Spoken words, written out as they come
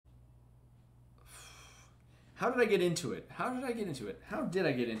how did I get into it? How did I get into it? How did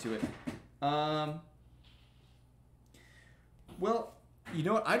I get into it? Well, you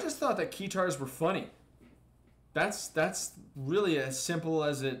know what? I just thought that keytars were funny. That's really as simple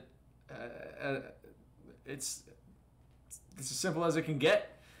as it. It's as simple as it can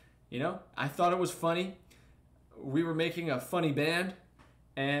get. You know, I thought it was funny. We were making a funny band,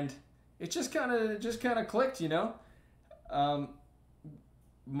 and it just kind of clicked. You know,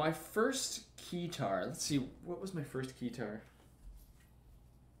 my first keytar. Let's see, what was my first keytar?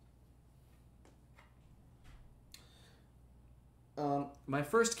 My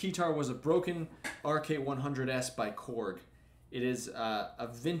first keytar was a broken RK100S by Korg. It is a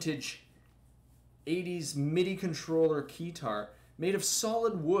vintage 80s MIDI controller keytar made of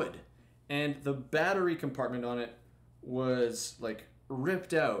solid wood, and the battery compartment on it was like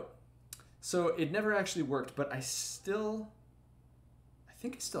ripped out. So it never actually worked, but I think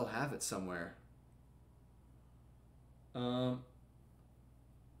I still have it somewhere.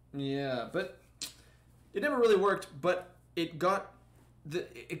 Yeah, but it never really worked, but it got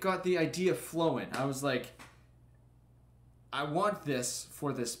the idea flowing. I was like, I want this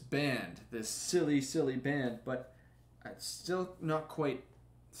for this band, this silly band, but it's still not quite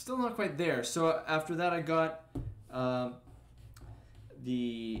there. So after that, I got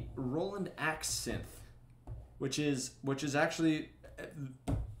the Roland Axe synth, which is actually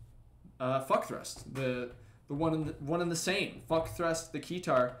Fuck Thrust, the one and the same. Fuck Thrust, the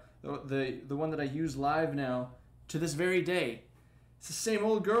keytar, the one that I use live now to this very day. It's the same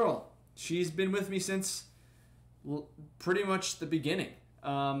old girl. She's been with me since pretty much the beginning.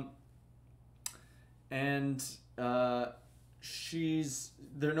 They're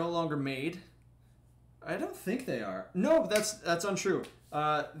no longer made. I don't think they are. No, that's untrue.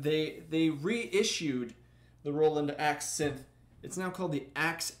 They reissued the Roland Axe synth. It's now called the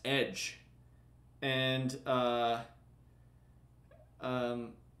Axe Edge, and I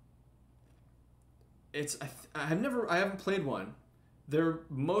haven't played one. They're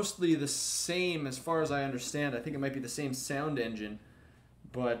mostly the same as far as I understand. I think it might be the same sound engine,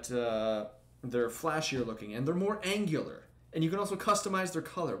 but they're flashier looking and they're more angular. And you can also customize their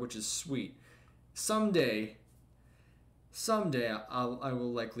color, which is sweet. Someday I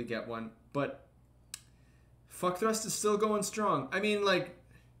will likely get one, but Fuck Thrust is still going strong. I mean, like,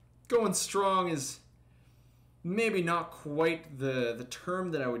 going strong is maybe not quite the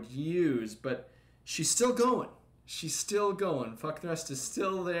term that I would use, but she's still going. She's still going. Fuck Thrust is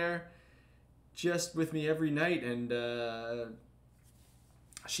still there, just with me every night, and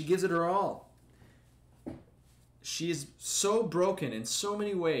she gives it her all. She is so broken in so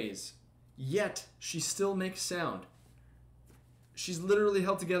many ways, yet she still makes sound. She's literally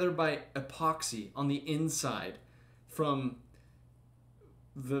held together by epoxy on the inside from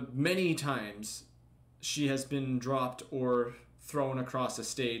the many times she has been dropped or thrown across a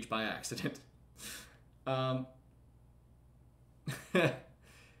stage by accident.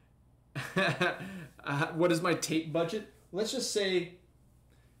 What is my tape budget? Let's just say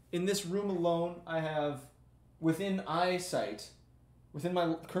in this room alone, I have, within eyesight, within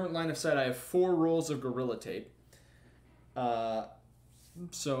my current line of sight, I have 4 rolls of Gorilla Tape.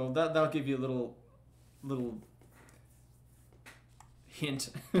 So that'll give you a little hint.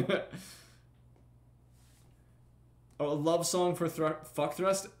 Oh, a love song for Fuck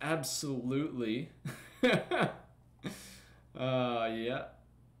Thrust? Absolutely. Yeah.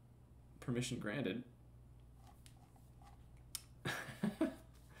 Permission granted.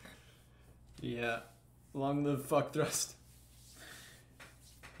 Yeah. Long live Fuck Thrust.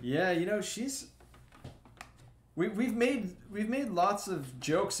 Yeah, you know, she's... We've made lots of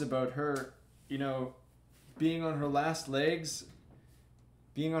jokes about her, you know, being on her last legs,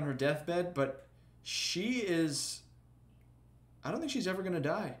 being on her deathbed, but she is... I don't think she's ever gonna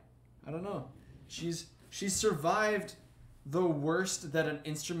die. I don't know. She's survived the worst that an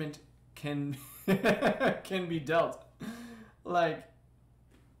instrument can can be dealt. Like,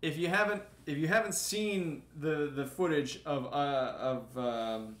 if you haven't seen the footage of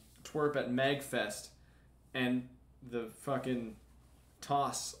TWRP at Magfest and the fucking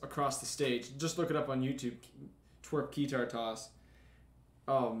toss across the stage, just look it up on YouTube. TWRP keytar toss.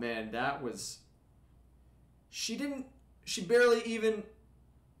 Oh man, that was... She barely even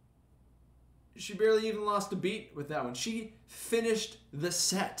lost a beat with that one. She finished the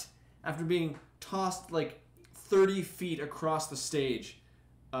set after being tossed like 30 feet across the stage.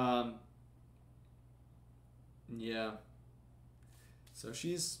 Yeah. So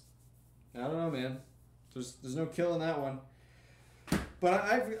she's... I don't know, man. There's no killing that one. But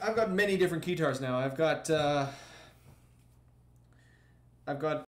I've got many different keytars now. I've got